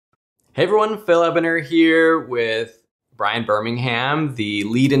Hey everyone, Phil Ebiner here with Brian Birmingham, the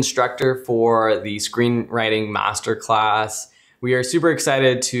lead instructor for the Screenwriting Masterclass. We are super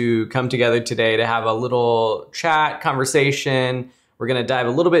excited to come together today to have a little chat, conversation. We're gonna dive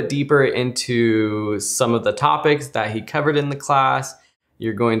a little bit deeper into some of the topics that he covered in the class.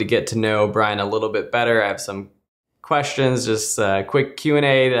 You're going to get to know Brian a little bit better. I have some questions, just a quick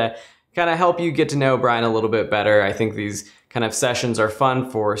Q&A to kind of help you get to know Brian a little bit better. I think these kind of sessions are fun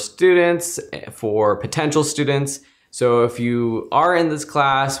for students, for potential students. So if you are in this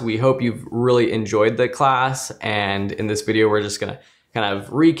class, we hope you've really enjoyed the class. And in this video, we're just gonna kind of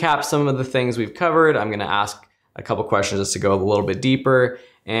recap some of the things we've covered. I'm gonna ask a couple questions just to go a little bit deeper.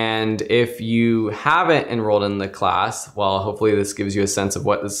 And if you haven't enrolled in the class, well, hopefully this gives you a sense of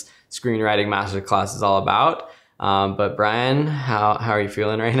what this Screenwriting Masterclass is all about. But Brian, how are you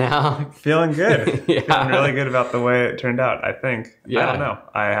feeling right now? Feeling good. Yeah. Feeling really good about the way it turned out, I think. Yeah. I don't know.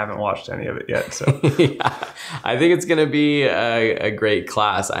 I haven't watched any of it yet, so. Yeah. I think it's going to be a great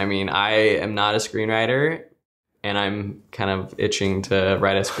class. I mean, I am not a screenwriter, and I'm kind of itching to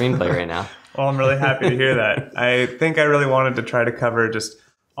write a screenplay right now. Well, I'm really happy to hear that. I think I really wanted to try to cover just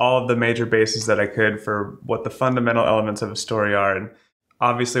all of the major bases that I could for what the fundamental elements of a story are. And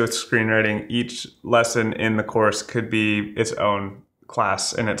obviously with screenwriting, each lesson in the course could be its own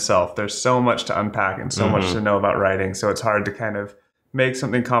class in itself. There's so much to unpack and so much to know about writing, so it's hard to kind of make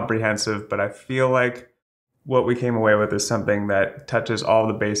something comprehensive, but I feel like what we came away with is something that touches all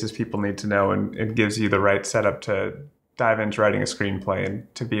the bases people need to know, and it gives you the right setup to dive into writing a screenplay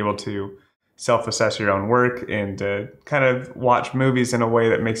and to be able to self-assess your own work and to kind of watch movies in a way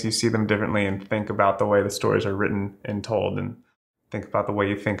that makes you see them differently and think about the way the stories are written and told, and think about the way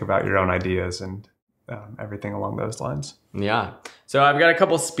you think about your own ideas and everything along those lines. Yeah. So I've got a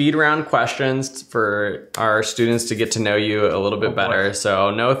couple speed round questions for our students to get to know you a little bit better. Boy.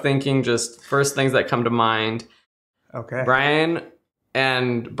 So no thinking, just first things that come to mind. Okay. Brian,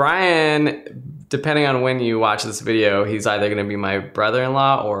 depending on when you watch this video, he's either going to be my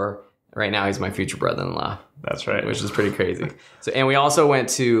brother-in-law or right now he's my future brother-in-law. That's right. Which is pretty crazy. So, and we also went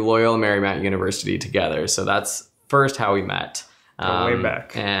to Loyola Marymount University together. So that's first how we met. Way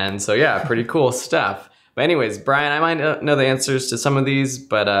back. And so, yeah, pretty cool stuff. But anyways, Brian, I might know the answers to some of these,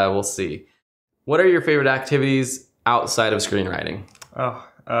 but we'll see. What are your favorite activities outside of screenwriting?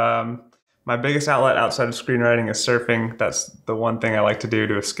 My biggest outlet outside of screenwriting is surfing. That's the one thing I like to do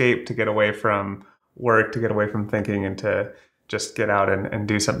to escape, to get away from work, to get away from thinking, and to just get out and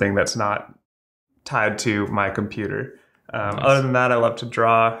do something that's not tied to my computer. Nice. Other than that, I love to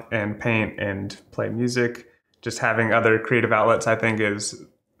draw and paint and play music. Just having other creative outlets, I think, is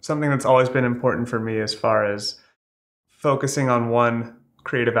something that's always been important for me as far as focusing on one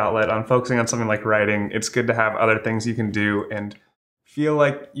creative outlet, on focusing on something like writing. It's good to have other things you can do and feel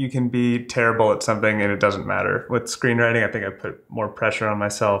like you can be terrible at something and it doesn't matter. With screenwriting, I think I put more pressure on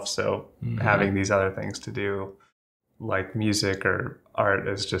myself, so having these other things to do, like music or art,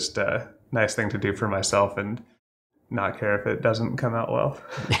 is just a nice thing to do for myself and not care if it doesn't come out well.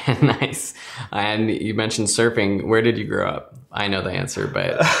 Nice. And you mentioned surfing. Where did you grow up? I know the answer,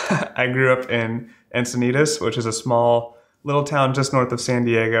 but... I grew up in Encinitas, which is a small little town just north of San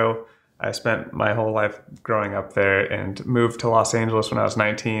Diego. I spent my whole life growing up there and moved to Los Angeles when I was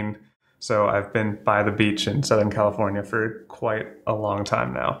 19. So I've been by the beach in Southern California for quite a long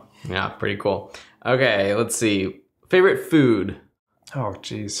time now. Yeah, pretty cool. Okay, let's see. Favorite food? Oh,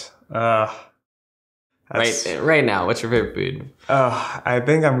 geez. Right now, what's your favorite food? I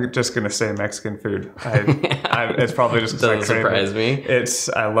think I'm just gonna say Mexican food. It's probably just because Doesn't surprise me.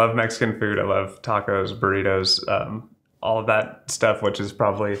 I love Mexican food. I love tacos, burritos, all of that stuff, which is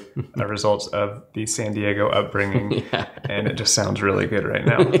probably a result of the San Diego upbringing. Yeah. And it just sounds really good right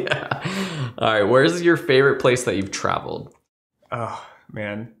now. Yeah. All right, where's your favorite place that you've traveled? Oh,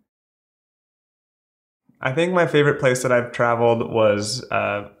 man. I think my favorite place that I've traveled was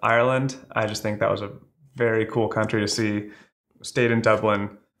Ireland. I just think that was a very cool country to see. Stayed in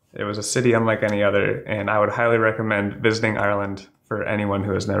Dublin. It was a city unlike any other, and I would highly recommend visiting Ireland for anyone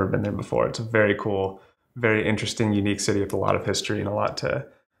who has never been there before. It's a very cool, very interesting, unique city with a lot of history and a lot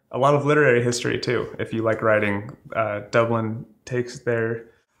of literary history too. If you like writing, Dublin takes their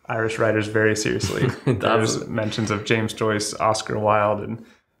Irish writers very seriously. There's mentions of James Joyce, Oscar Wilde, and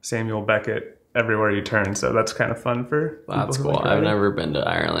Samuel Beckett everywhere you turn, so that's kind of fun for people. That's cool. I've never been to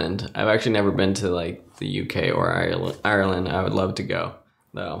Ireland. I've actually never been to like the UK or Ireland. I would love to go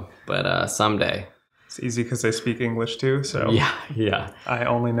though, but someday. It's easy because they speak English too, so yeah. I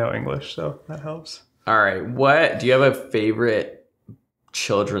only know English, so that helps. All right, do you have a favorite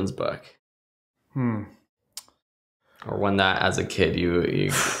children's book? Or one that as a kid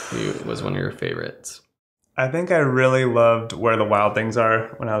you was one of your favorites? I think I really loved Where the Wild Things Are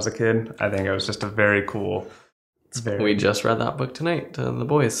when I was a kid. I think it was just a very cool. We just read that book tonight to the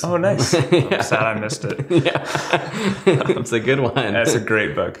boys. Oh, nice. Yeah. I'm sad I missed it. Yeah. It's a good one. It's a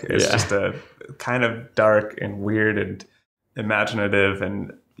great book. It's just a kind of dark and weird and imaginative.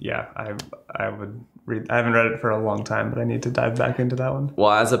 And yeah, I would read. I haven't read it for a long time, but I need to dive back into that one.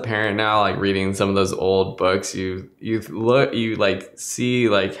 Well, as a parent now, like reading some of those old books, you like see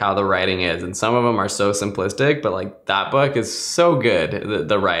like how the writing is, and some of them are so simplistic, but like that book is so good.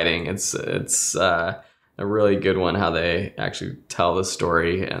 The writing, it's a really good one, how they actually tell the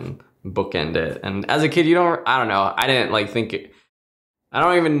story and bookend it. And as a kid, I don't know. I didn't like think it, I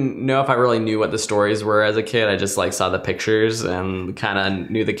don't even know if I really knew what the stories were as a kid. I just like saw the pictures and kind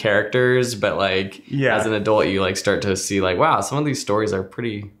of knew the characters. But like as an adult, you like start to see like, wow, some of these stories are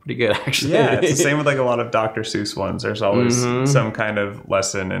pretty good actually. Yeah, it's the same with like a lot of Dr. Seuss ones. There's always some kind of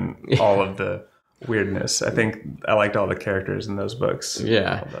lesson in all of the weirdness. I think I liked all the characters in those books.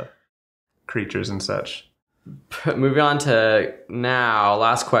 Yeah. All the creatures and such. Moving on to now,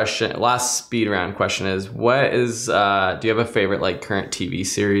 last speed round question is, what is do you have a favorite like current TV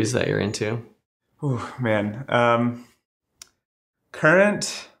series that you're into? Oh man,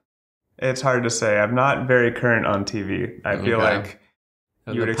 current, it's hard to say. I'm not very current on TV. I feel like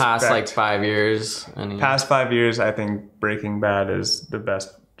you would past like 5 years. Past 5 years, I think Breaking Bad is the best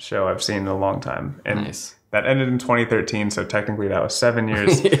show I've seen in a long time. And nice. That ended in 2013, so technically that was 7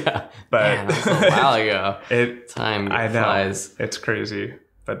 years. Yeah, but man, that was a while ago. Time flies. It's crazy,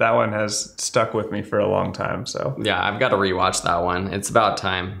 but that one has stuck with me for a long time. So yeah, I've got to rewatch that one. It's about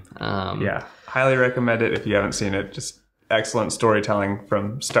time. Yeah, highly recommend it if you haven't seen it. Just excellent storytelling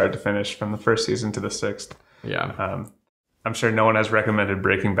from start to finish, from the first season to the 6th. Yeah. I'm sure no one has recommended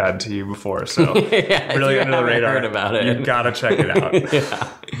Breaking Bad to you before, so yeah, really under the radar. Heard about it. You gotta check it out. Yeah.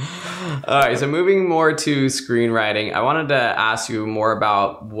 All right, so moving more to screenwriting, I wanted to ask you more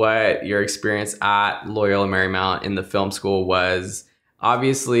about what your experience at Loyola Marymount in the film school was.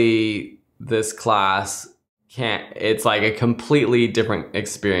 Obviously, this class it's like a completely different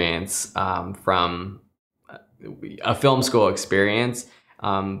experience from a film school experience.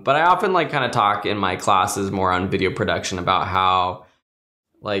 But I often like kind of talk in my classes more on video production about how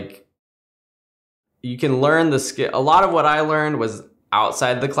like you can learn the skill. A lot of what I learned was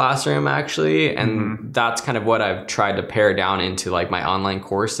outside the classroom actually. And that's kind of what I've tried to pare down into like my online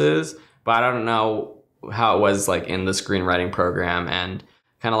courses, but I don't know how it was like in the screenwriting program, and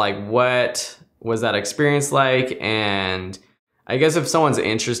kind of like, what was that experience like? And I guess if someone's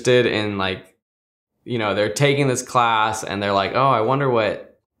interested in like, you know, they're taking this class and they're like, oh, I wonder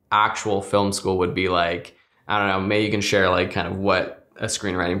what actual film school would be like. I don't know, maybe you can share like kind of what a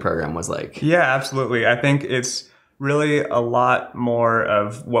screenwriting program was like. Yeah, absolutely. I think it's really a lot more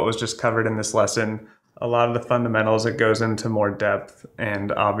of what was just covered in this lesson. A lot of the fundamentals, it goes into more depth,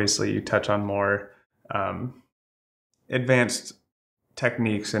 and obviously you touch on more advanced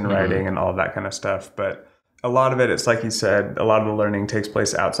techniques in writing and all of that kind of stuff. But a lot of it, it's like you said, a lot of the learning takes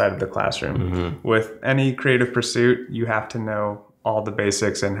place outside of the classroom. With any creative pursuit, you have to know all the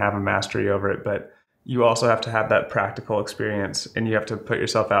basics and have a mastery over it, but you also have to have that practical experience, and you have to put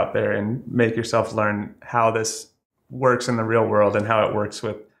yourself out there and make yourself learn how this works in the real world and how it works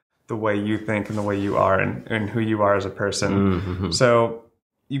with the way you think and the way you are and who you are as a person. So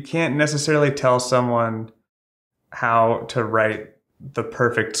you can't necessarily tell someone how to write the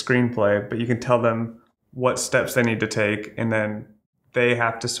perfect screenplay, but you can tell them what steps they need to take, and then they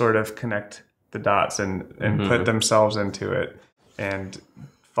have to sort of connect the dots and put themselves into it and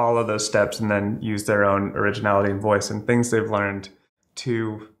follow those steps, and then use their own originality and voice and things they've learned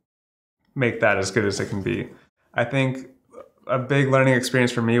to make that as good as it can be. I think a big learning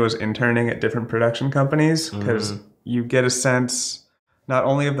experience for me was interning at different production companies, because you get a sense not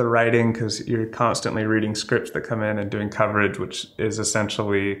only of the writing, because you're constantly reading scripts that come in and doing coverage, which is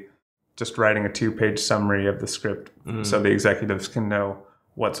essentially just writing a 2-page summary of the script so the executives can know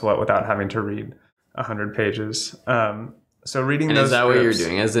what's what without having to read 100 pages. So reading and those is that scripts, what you're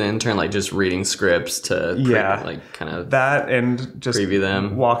doing as an intern, like just reading scripts to like kind of that, and just preview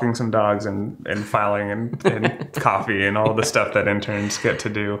them, walking some dogs and filing and coffee and all the stuff that interns get to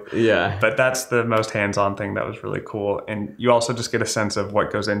do. Yeah. But that's the most hands-on thing that was really cool. And you also just get a sense of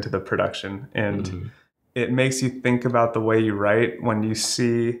what goes into the production, and it makes you think about the way you write when you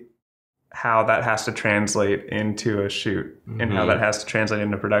see how that has to translate into a shoot and how that has to translate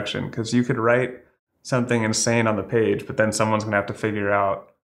into production. Because you could write something insane on the page, but then someone's going to have to figure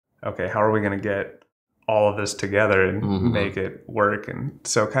out, okay, how are we going to get all of this together and make it work? And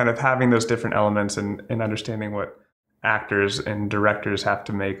so kind of having those different elements and understanding what actors and directors have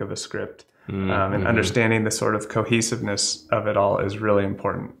to make of a script. And understanding the sort of cohesiveness of it all is really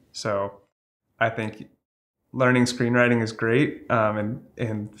important. So I think learning screenwriting is great.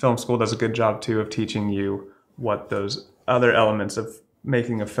 And film school does a good job too of teaching you what those other elements of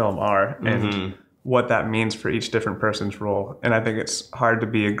making a film are and what that means for each different person's role. And I think it's hard to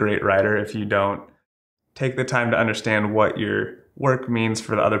be a great writer if you don't take the time to understand what your work means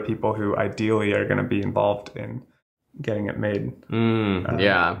for the other people who ideally are going to be involved in getting it made.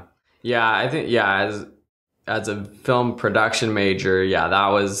 I think as a film production major, that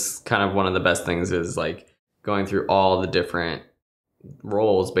was kind of one of the best things, is like going through all the different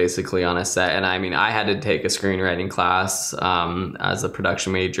roles basically on a set. And I mean, I had to take a screenwriting class as a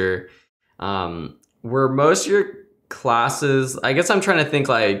production major. Were most of your classes, I guess I'm trying to think,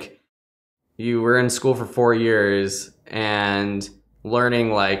 like you were in school for 4 years and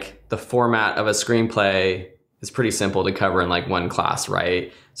learning like the format of a screenplay is pretty simple to cover in like one class,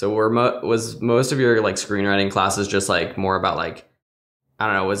 right? So was most of your like screenwriting classes just like more about like, I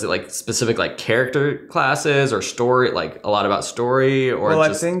don't know, was it like specific like character classes or story, like a lot about story, or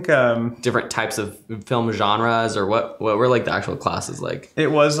just I think different types of film genres, or what were like the actual classes like?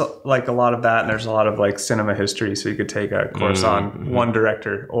 It was like a lot of that, and there's a lot of like cinema history, so you could take a course on one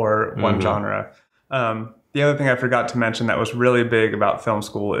director or one genre. The other thing I forgot to mention that was really big about film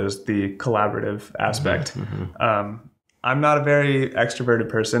school is the collaborative aspect. I'm not a very extroverted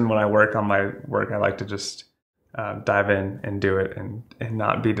person. When I work on my work, I like to just dive in and do it and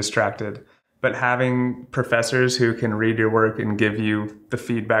not be distracted. But having professors who can read your work and give you the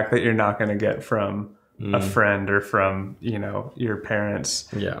feedback that you're not going to get from a friend or from, your parents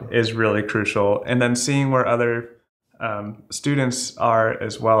is really crucial. And then seeing where other students are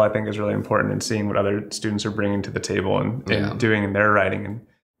as well, I think is really important, and seeing what other students are bringing to the table and doing in their writing, and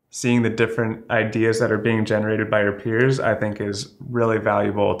seeing the different ideas that are being generated by your peers, I think is really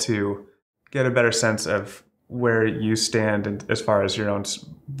valuable to get a better sense of where you stand as far as your own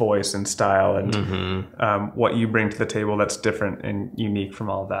voice and style and what you bring to the table that's different and unique from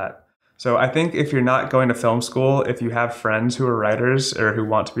all of that. So I think if you're not going to film school, if you have friends who are writers or who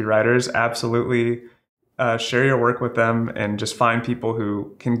want to be writers, absolutely share your work with them and just find people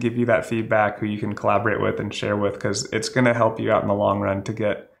who can give you that feedback, who you can collaborate with and share with, because it's going to help you out in the long run to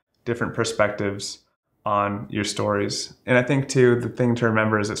get different perspectives on your stories. And I think too, the thing to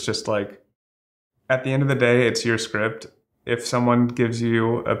remember is it's just like, at the end of the day, it's your script. If someone gives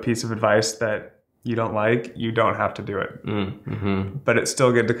you a piece of advice that you don't like, you don't have to do it. But it's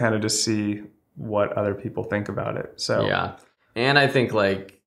still good to kind of just see what other people think about it. So yeah. And I think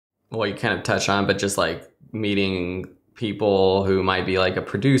like, well, you kind of touch on, but just like meeting people who might be like a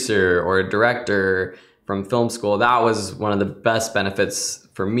producer or a director from film school, that was one of the best benefits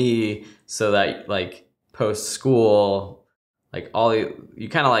for me, so that like post school, like you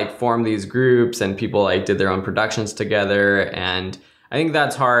kind of like form these groups and people like did their own productions together. And I think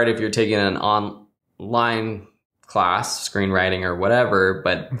that's hard if you're taking an online class, screenwriting or whatever,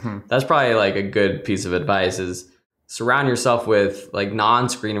 but that's probably like a good piece of advice, is surround yourself with like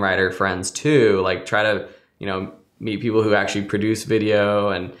non-screenwriter friends too. Like try to, meet people who actually produce video.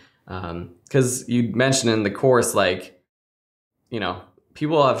 And because you mentioned in the course, like,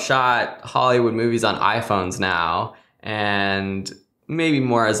 people have shot Hollywood movies on iPhones now, and maybe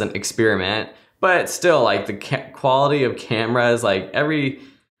more as an experiment, but still like the quality of cameras, like I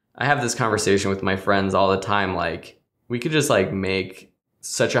have this conversation with my friends all the time, like we could just like make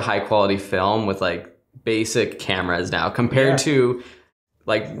such a high quality film with like basic cameras now compared to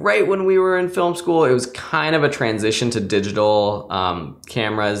like right when we were in film school. It was kind of a transition to digital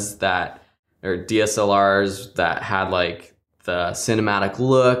cameras or DSLRs that had like the cinematic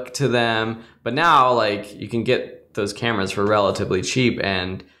look to them. But now like you can get those cameras for relatively cheap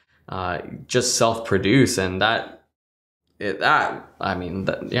and just self-produce, and that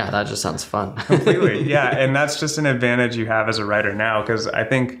just sounds fun. Completely. Yeah. And that's just an advantage you have as a writer now, because I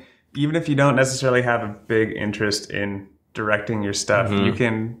think even if you don't necessarily have a big interest in directing your stuff, you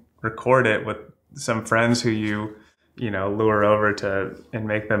can record it with some friends who you lure over and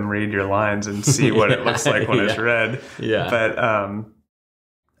make them read your lines and see what it looks like when it's read. Yeah. But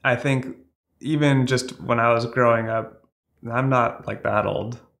I think even just when I was growing up, I'm not like that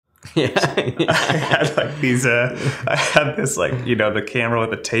old. I had like these, I had this like, the camera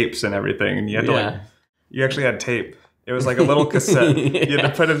with the tapes and everything, and you had to you actually had tape. It was like a little cassette. You had to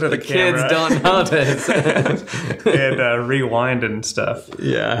put it in the camera. Kids don't know this. And rewind and stuff.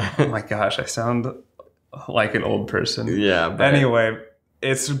 Yeah. Oh my gosh, I sound like an old person. Yeah. But anyway,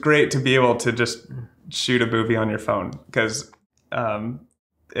 it's great to be able to just shoot a movie on your phone, because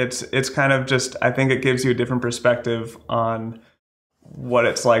it's kind of just, I think it gives you a different perspective on what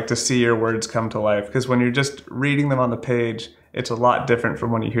it's like to see your words come to life. Because when you're just reading them on the page, it's a lot different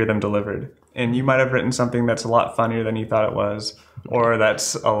from when you hear them delivered. And you might have written something that's a lot funnier than you thought it was, or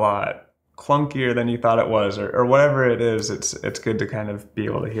that's a lot clunkier than you thought it was, or whatever it is. It's good to kind of be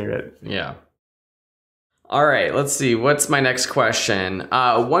able to hear it. Yeah. All right, let's see. What's my next question?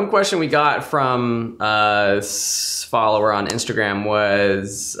 One question we got from a follower on Instagram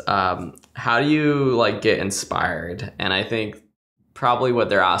was, how do you like get inspired? And I think probably what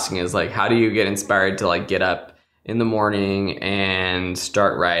they're asking is like, how do you get inspired to like get up in the morning and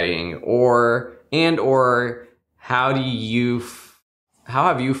start writing, or how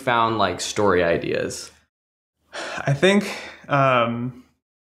have you found like story ideas? I think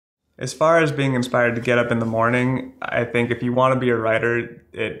as far as being inspired to get up in the morning, I think if you want to be a writer,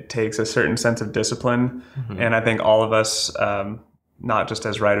 it takes a certain sense of discipline. Mm-hmm. And I think all of us, not just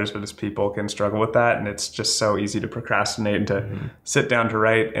as writers, but as people, can struggle with that. And it's just so easy to procrastinate and to sit down to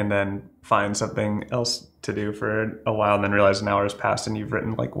write and then find something else to do for a while and then realize an hour has passed and you've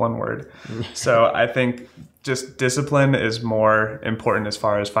written like one word. So I think just discipline is more important as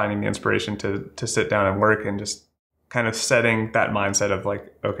far as finding the inspiration to sit down and work, and just kind of setting that mindset of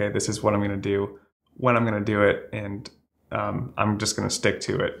like, okay, this is what I'm going to do, when I'm going to do it, and I'm just going to stick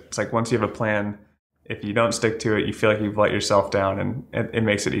to it. It's like once you have a plan, if you don't stick to it, you feel like you've let yourself down, and it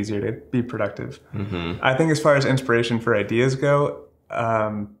makes it easier to be productive. Mm-hmm. I think as far as inspiration for ideas go,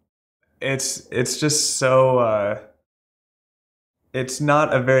 it's just so it's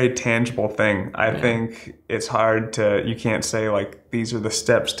not a very tangible thing. I think it's hard you can't say like these are the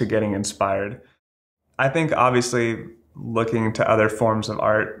steps to getting inspired. I think obviously looking to other forms of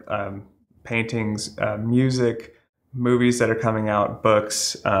art, paintings, music, movies that are coming out,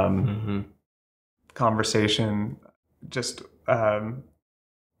 books, conversation, just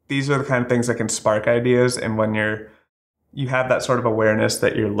these are the kind of things that can spark ideas. And when you have that sort of awareness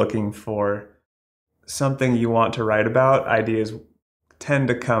that you're looking for something you want to write about, ideas tend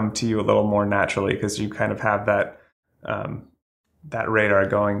to come to you a little more naturally because you kind of have that radar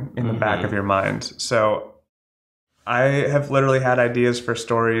going in the back of your mind. So I have literally had ideas for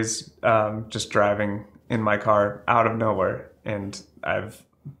stories just driving in my car out of nowhere, and I've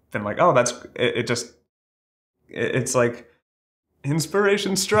been like, oh, it's like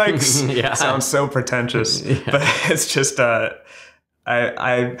inspiration strikes. It sounds so pretentious, but it's just I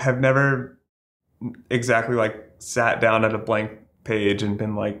have never exactly like sat down at a blank page and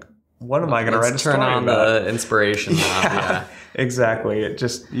been like, what am I going to write a story about? Turn on the inspiration knob. Exactly.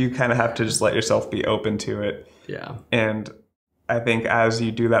 You kind of have to just let yourself be open to it. Yeah. And I think as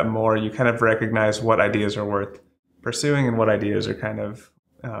you do that more, you kind of recognize what ideas are worth pursuing and what ideas are kind of,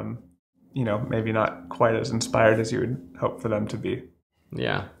 maybe not quite as inspired as you would hope for them to be.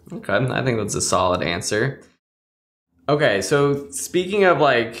 Yeah. Okay. I think that's a solid answer. Okay. So speaking of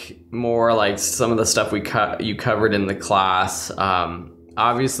like more like some of the stuff you covered in the class,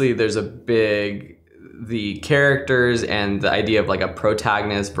 obviously there's the characters and the idea of like a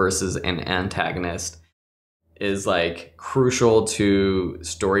protagonist versus an antagonist is like crucial to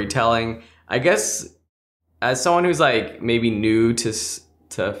storytelling. I guess as someone who's like maybe new to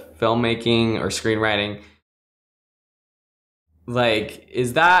filmmaking or screenwriting, like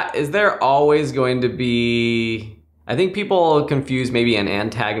is there always going to be, I think people confuse maybe an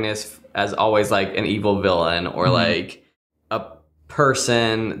antagonist as always like an evil villain or like a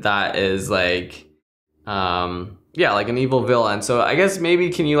person that is like like an evil villain. So I guess maybe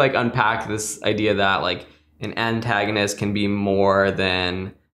can you like unpack this idea that like an antagonist can be more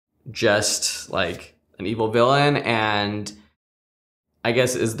than just like an evil villain, and I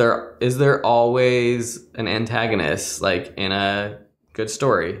guess is there always an antagonist like in a good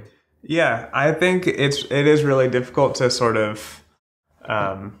story? Yeah, I think it is really difficult to sort of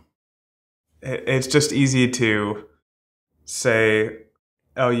it's just easy to say,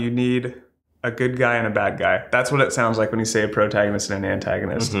 oh, you need a good guy and a bad guy. That's what it sounds like when you say a protagonist and an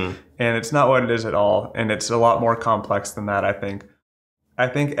antagonist. And it's not what it is at all. And it's a lot more complex than that, I think. I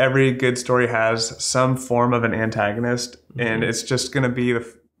think every good story has some form of an antagonist, and it's just going to be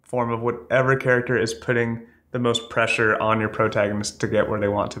the form of whatever character is putting the most pressure on your protagonist to get where they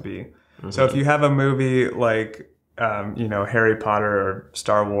want to be. So if you have a movie like, Harry Potter or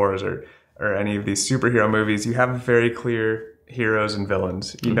Star Wars or any of these superhero movies, you have very clear heroes and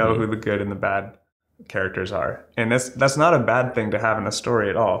villains. You know who the good and the bad characters are. And that's not a bad thing to have in a story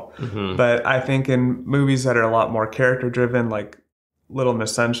at all. But I think in movies that are a lot more character driven, like Little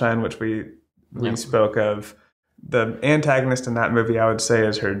Miss Sunshine, which we spoke of, the antagonist in that movie, I would say,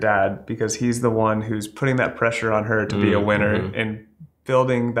 is her dad, because he's the one who's putting that pressure on her to be a winner and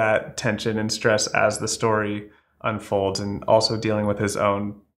building that tension and stress as the story unfolds, and also dealing with his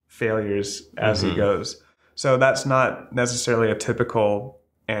own failures as he goes. So that's not necessarily a typical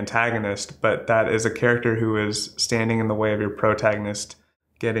antagonist, but that is a character who is standing in the way of your protagonist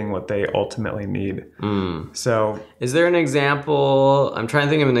getting what they ultimately need. So is there an example? I'm trying to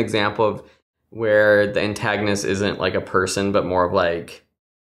think of an example of where the antagonist isn't like a person, but more of like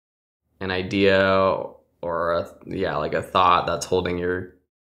an idea or like a thought that's holding your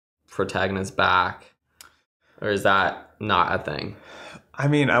protagonist back. Or is that not a thing? I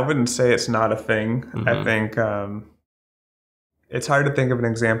mean, I wouldn't say it's not a thing. I think it's hard to think of an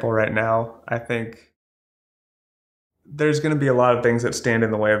example right now. I think there's going to be a lot of things that stand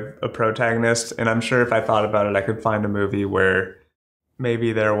in the way of a protagonist. And I'm sure if I thought about it, I could find a movie where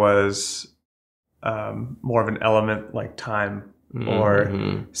maybe there was more of an element like time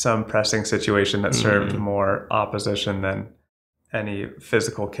or some pressing situation that served more opposition than any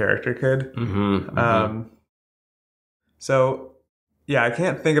physical character could. So, yeah, I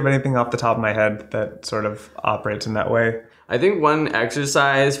can't think of anything off the top of my head that sort of operates in that way. I think one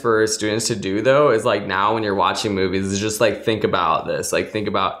exercise for students to do, though, is like now when you're watching movies, is just like think about this. Like think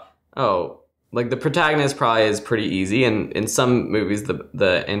about, like the protagonist probably is pretty easy. And in some movies,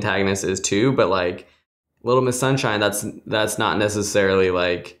 the antagonist is too. But like Little Miss Sunshine, that's not necessarily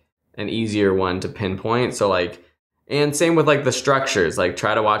like an easier one to pinpoint. So like, and same with like the structures, like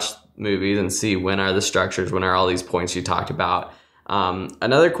try to watch movies and see when are the structures, when are all these points you talked about.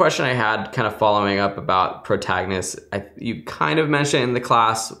 Another question I had kind of following up about protagonists, you kind of mentioned in the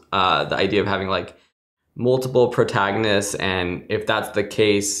class the idea of having like multiple protagonists, and if that's the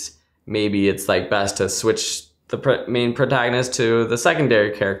case, maybe it's like best to switch the main protagonist to the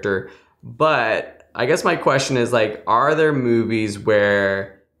secondary character. But I guess my question is like, are there movies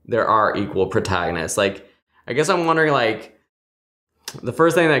where there are equal protagonists? Like, I guess I'm wondering, like, the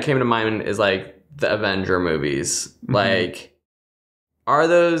first thing that came to mind is like the Avenger movies. Like, are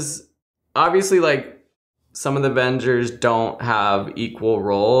those, obviously like some of the Avengers don't have equal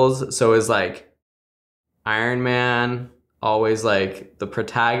roles. So is like Iron Man always like the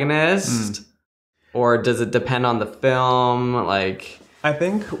protagonist? Or does it depend on the film? Like, I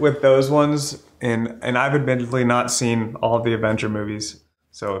think with those ones, and I've admittedly not seen all of the Avenger movies.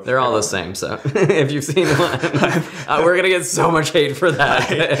 So they're all the same. So if you've seen one, we're going to get so much hate for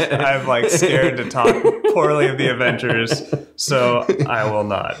that. I'm like scared to talk poorly of the Avengers, so I will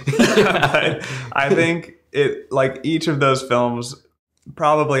not. But I think it, like each of those films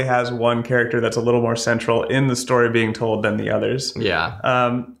probably has one character that's a little more central in the story being told than the others. Yeah.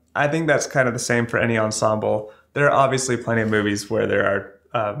 I think that's kind of the same for any ensemble. There are obviously plenty of movies where there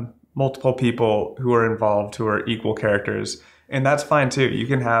are multiple people who are involved who are equal characters. And that's fine too. You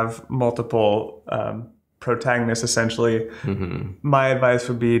can have multiple protagonists essentially. My advice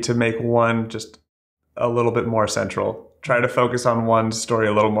would be to make one just a little bit more central. Try to focus on one story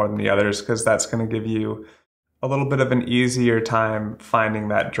a little more than the others, because that's going to give you a little bit of an easier time finding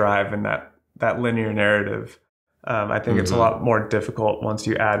that drive and that linear narrative. I think it's a lot more difficult once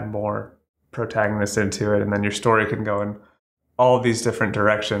you add more protagonists into it, and then your story can go in all of these different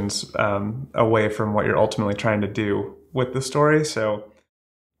directions away from what you're ultimately trying to do with the story. So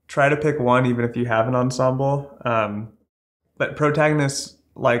try to pick one, even if you have an ensemble. But protagonists,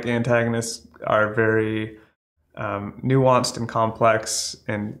 like antagonists, are very nuanced and complex,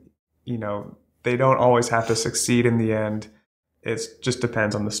 and you know, they don't always have to succeed in the end. It just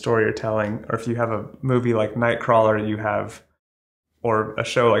depends on the story you're telling. Or if you have a movie like Nightcrawler, or a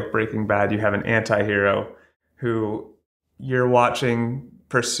show like Breaking Bad, you have an anti-hero who you're watching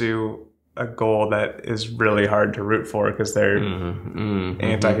pursue a goal that is really hard to root for, because they're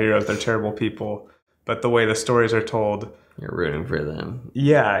anti-heroes, they're terrible people. But the way the stories are told, you're rooting for them.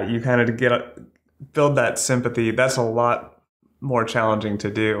 Yeah, you kind of build that sympathy. That's a lot more challenging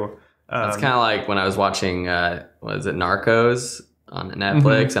to do. It's kind of like when I was watching, Narcos on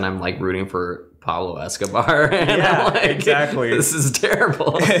Netflix, and I'm like rooting for Pablo Escobar. And yeah, I'm like, exactly. This is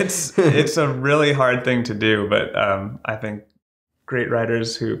terrible. It's a really hard thing to do, but I think great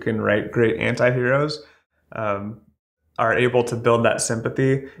writers who can write great anti-heroes are able to build that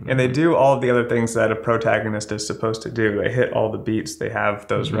sympathy, and they do all of the other things that a protagonist is supposed to do. They hit all the beats, they have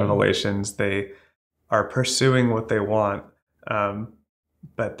those revelations, they are pursuing what they want,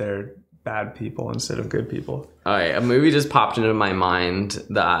 but they're bad people instead of good people. All right, a movie just popped into my mind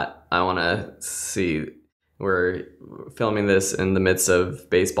that I want to see. We're filming this in the midst of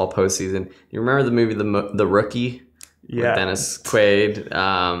baseball postseason. You remember the movie The Rookie? Yeah. With Dennis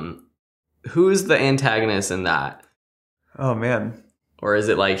Quaid. Who's the antagonist in that? Oh, man. Or is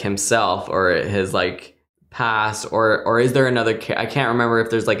it like himself, or his like past, or is there another I can't remember if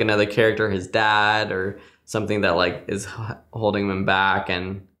there's like another character, his dad or something, that like is holding him back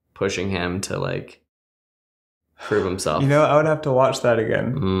and pushing him to like prove himself. You know, I would have to watch that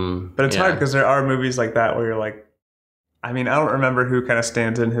again. But it's hard because there are movies like that where you're like, I mean, I don't remember who kind of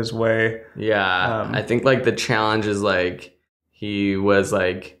stands in his way. Yeah. I think like the challenge is like he's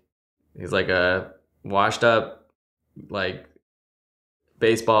like a washed up like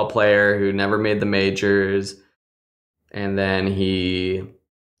baseball player who never made the majors, and then he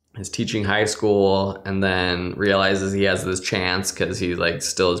is teaching high school and then realizes he has this chance because he like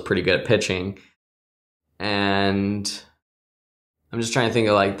still is pretty good at pitching. And I'm just trying to think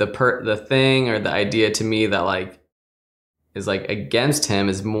of like the thing or the idea to me that like is like against him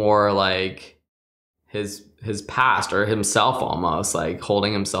is more like his past or himself, almost like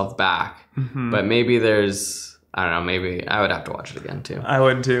holding himself back. But maybe there's, I don't know, maybe I would have to watch it again too. I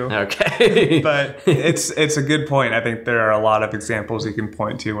would too. Okay. But it's a good point. I think there are a lot of examples you can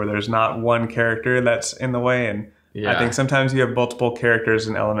point to where there's not one character that's in the way. And I think sometimes you have multiple characters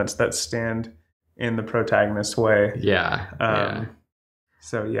and elements that stand in the protagonist's way.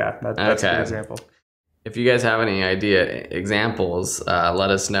 So yeah, that's a good example. If you guys have any examples,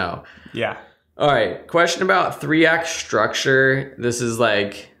 let us know. Yeah. All right. Question about 3-act structure. This is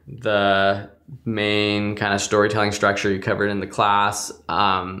like the main kind of storytelling structure you covered in the class.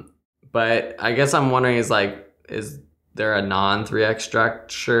 But I guess I'm wondering is there a non-3-act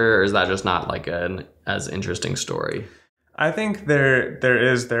structure, or is that just not like an as interesting story? I think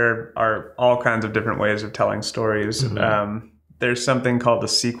there are all kinds of different ways of telling stories. There's something called the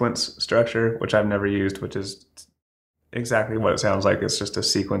sequence structure, which I've never used, which is exactly what it sounds like. It's just a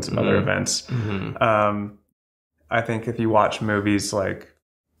sequence of other events. I think if you watch movies like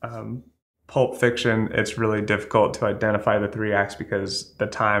Pulp Fiction, it's really difficult to identify the 3 acts because the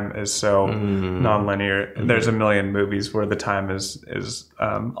time is so nonlinear. There's a million movies where the time is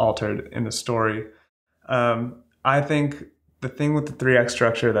altered in the story. I think the thing with the 3-act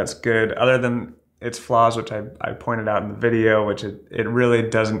structure that's good, other than its flaws, which I pointed out in the video, which it really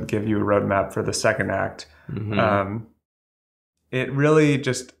doesn't give you a roadmap for the second act. It really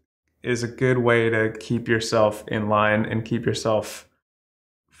just is a good way to keep yourself in line and keep yourself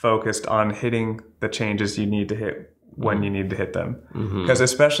focused on hitting the changes you need to hit when you need to hit them. Because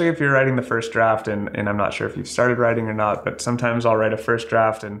especially if you're writing the first draft, and I'm not sure if you've started writing or not, but sometimes I'll write a first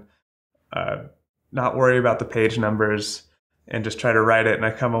draft and not worry about the page numbers and just try to write it, and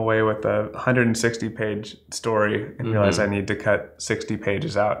I come away with a 160-page story and realize I need to cut 60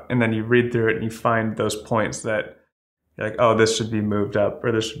 pages out. And then you read through it and you find those points that you're like, oh, this should be moved up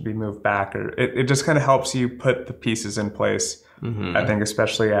or this should be moved back. Or it just kind of helps you put the pieces in place, I think,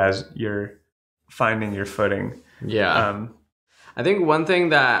 especially as you're finding your footing. Yeah. I think one thing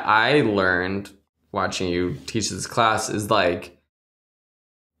that I learned watching you teach this class is like,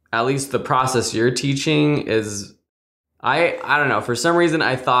 at least the process you're teaching is, I don't know, for some reason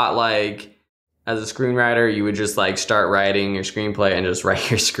I thought like as a screenwriter you would just like start writing your screenplay and just write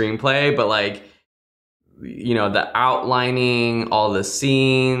your screenplay, but like, you know, the outlining all the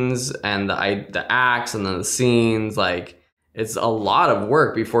scenes and the acts and then the scenes, like it's a lot of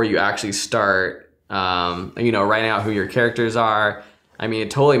work before you actually start you know, writing out who your characters are. I mean,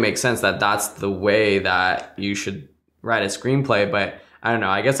 it totally makes sense that that's the way that you should write a screenplay, but I don't know,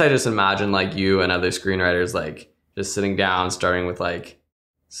 I guess I just imagine like you and other screenwriters like just sitting down, starting with like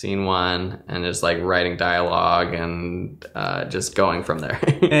scene 1 and just like writing dialogue and just going from there.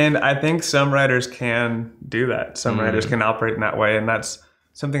 And I think some writers can do that. Some writers can operate in that way. And that's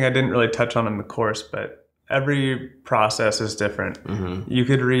something I didn't really touch on in the course, but every process is different. You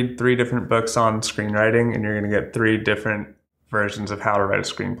could read 3 different books on screenwriting and you're going to get 3 different versions of how to write a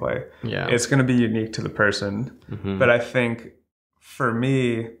screenplay. Yeah. It's going to be unique to the person. But I think for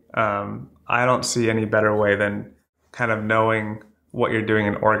me, I don't see any better way than kind of knowing what you're doing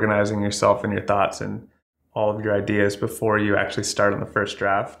and organizing yourself and your thoughts and all of your ideas before you actually start on the first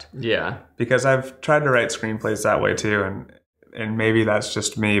draft. Yeah. Because I've tried to write screenplays that way too, and maybe that's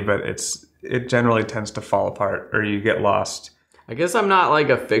just me, but it generally tends to fall apart or you get lost. I guess I'm not like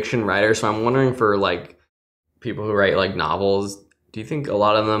a fiction writer, so I'm wondering for like people who write like novels, do you think a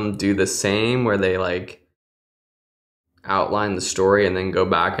lot of them do the same where they like outline the story and then go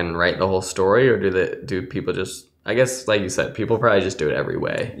back and write the whole story, or do people just, I guess like you said, people probably just do it every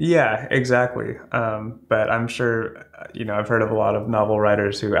way? Yeah, exactly. But I'm sure, you know, I've heard of a lot of novel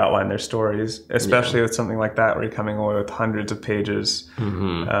writers who outline their stories, especially with something like that where you're coming away with hundreds of pages.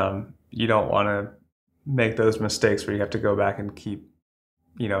 You don't want to make those mistakes where you have to go back and keep,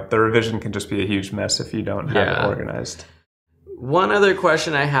 you know, the revision can just be a huge mess if you don't have it organized. One other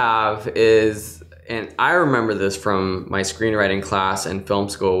question I have is, and I remember this from my screenwriting class in film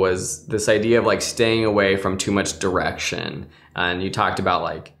school, was this idea of like staying away from too much direction. And you talked about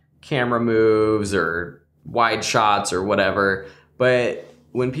like camera moves or wide shots or whatever. But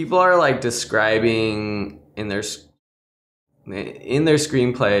when people are like describing in their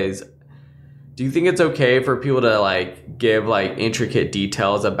screenplays, do you think it's okay for people to like give like intricate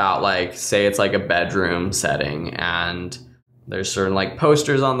details about like, say it's like a bedroom setting and there's certain like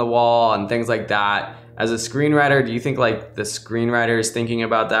posters on the wall and things like that? As a screenwriter, do you think like the screenwriter is thinking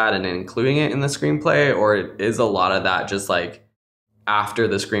about that and including it in the screenplay, or is a lot of that just like after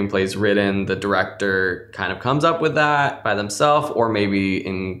the screenplay is written, the director kind of comes up with that by themselves, or maybe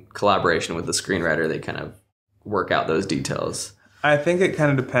in collaboration with the screenwriter, they kind of work out those details? I think it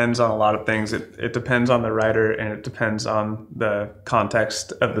kind of depends on a lot of things. It depends on the writer, and it depends on the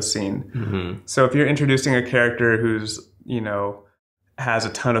context of the scene. Mm-hmm. So if you're introducing a character who's, has a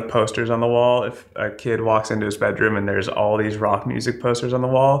ton of posters on the wall, if a kid walks into his bedroom and there's all these rock music posters on the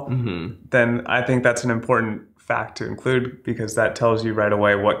wall, Mm-hmm. then I think that's an important fact to include, because that tells you right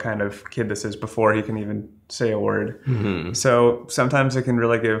away what kind of kid this is before he can even say a word. Mm-hmm. So sometimes it can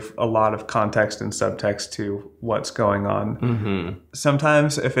really give a lot of context and subtext to what's going on. Mm-hmm.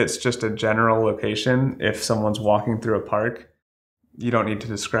 Sometimes if it's just a general location, if someone's walking through a park, you don't need to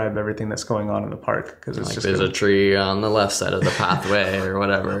describe everything that's going on in the park, because it's Like just there's a tree on the left side of the pathway or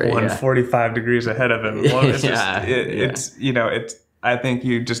whatever. 145 degrees ahead of him. Well, it's Yeah, it's I think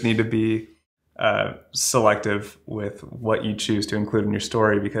you just need to be selective with what you choose to include in your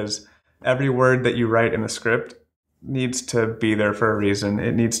story, because every word that you write in the script needs to be there for a reason.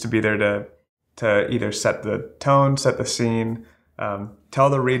 It needs to be there to either set the tone, set the scene, tell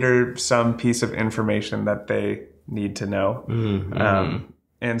the reader some piece of information that they need to know. Mm-hmm.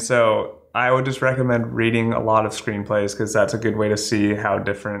 And so I would just recommend reading a lot of screenplays, because that's a good way to see how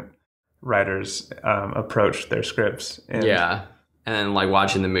different writers approach their scripts. And And like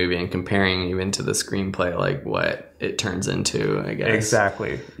watching the movie and comparing even to the screenplay, like what it turns into, I guess.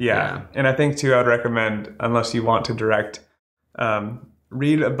 Exactly. Yeah. And I think too, I would recommend, unless you want to direct,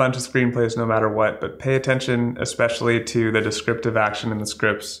 read a bunch of screenplays no matter what, but pay attention especially to the descriptive action in the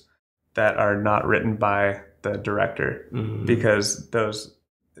scripts that are not written by the director, Mm-hmm. because those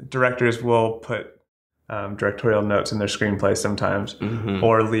directors will put directorial notes in their screenplay sometimes, Mm-hmm.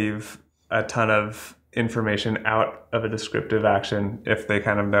 or leave a ton of information out of a descriptive action if they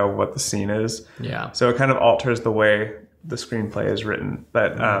kind of know what the scene is. Yeah. So it kind of alters the way the screenplay is written.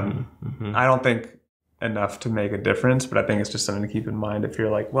 But Mm-hmm. I don't think enough to make a difference, but I think it's just something to keep in mind if you're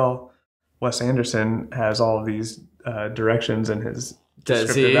like, well, Wes Anderson has all of these directions in his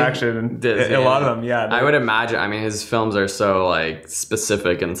descriptive action. A lot of them, yeah. I would imagine, I mean, his films are so like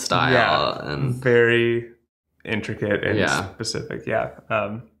specific in style and very intricate and Yeah. specific.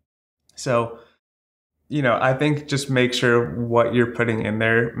 Yeah. So, I think just make sure what you're putting in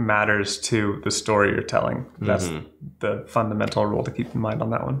there matters to the story you're telling. That's Mhm. the fundamental rule to keep in mind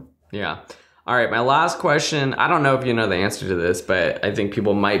on that one. Yeah. All right. My last question. I don't know if you know the answer to this, but I think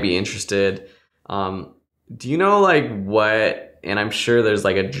people might be interested. Do you know like what, and I'm sure there's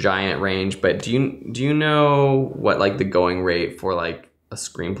like a giant range, but do you know what like the going rate for like a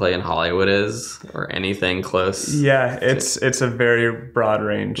screenplay in Hollywood is, or anything close? Yeah, it's a very broad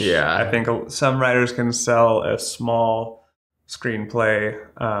range. Yeah. I think some writers can sell a small screenplay,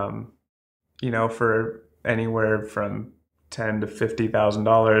 for anywhere from $10,000 to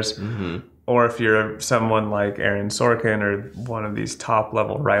 $50,000. Mm-hmm. Or if you're someone like Aaron Sorkin or one of these top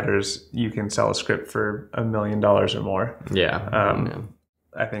level writers, you can sell a script for $1 million or more. Yeah.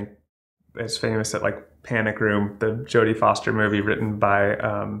 I think it's famous that like Panic Room, the Jodie Foster movie written by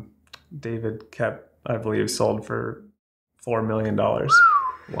David Koepp, I believe, sold for $4 million.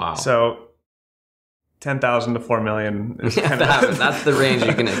 Wow. So 10,000 to 4 million is kind of that's the range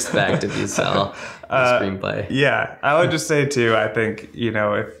you can expect if you sell a screenplay. Yeah, I would just say too, I think,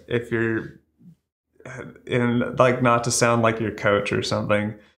 if you're in, like, not to sound like your coach or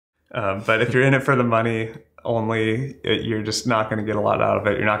something, but if you're in it for the money only, you're just not going to get a lot out of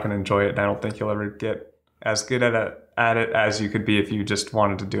it. You're not going to enjoy it. And I don't think you'll ever get as good at it as you could be if you just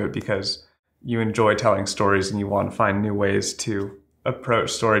wanted to do it because you enjoy telling stories and you want to find new ways to approach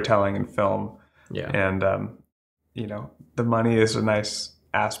storytelling in film. Yeah. And, the money is a nice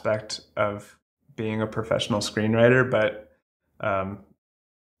aspect of being a professional screenwriter, but,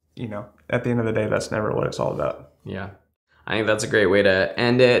 at the end of the day, that's never what it's all about. Yeah. I think that's a great way to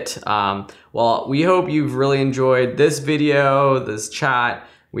end it. Well, we hope you've really enjoyed this video, this chat.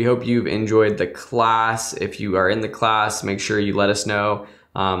 We hope you've enjoyed the class. If you are in the class, make sure you let us know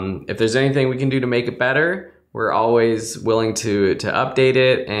if there's anything we can do to make it better. We're always willing to update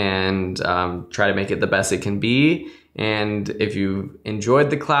it and try to make it the best it can be. And if you enjoyed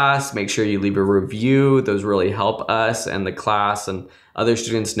the class, make sure you leave a review. Those really help us and the class and other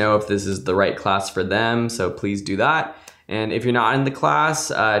students know if this is the right class for them. So please do that. And if you're not in the class,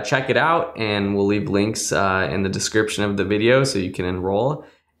 check it out, and we'll leave links in the description of the video so you can enroll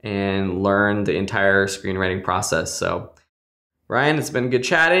and learn the entire screenwriting process. So Ryan, it's been good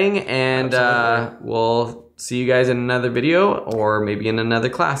chatting, and we'll see you guys in another video or maybe in another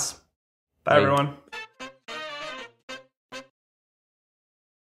class. Bye everyone.